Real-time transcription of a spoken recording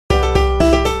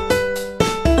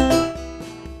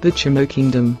The Chimu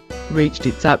Kingdom reached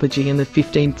its apogee in the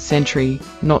 15th century,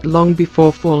 not long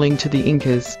before falling to the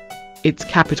Incas. Its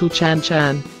capital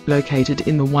Chan, located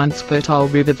in the once fertile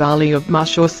river valley of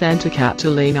Mush or Santa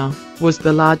Catalina, was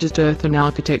the largest earthen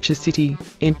architecture city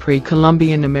in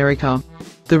pre-Columbian America.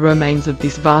 The remains of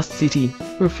this vast city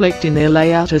reflect in their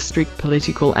layout a strict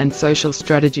political and social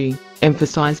strategy,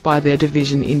 emphasized by their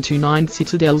division into 9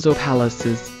 citadels or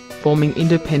palaces, forming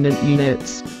independent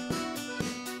units.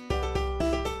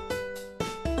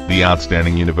 The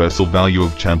outstanding universal value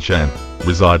of Chan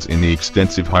resides in the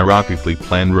extensive hierarchically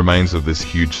planned remains of this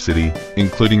huge city,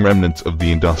 including remnants of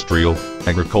the industrial,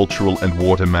 agricultural and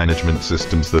water management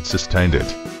systems that sustained it.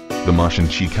 The Mush and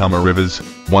Chicama rivers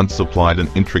once supplied an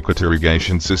intricate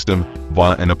irrigation system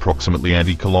via an approximately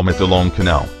 80-kilometer-long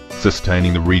canal,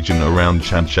 sustaining the region around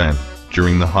Chan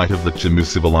during the height of the Chimu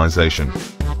civilization.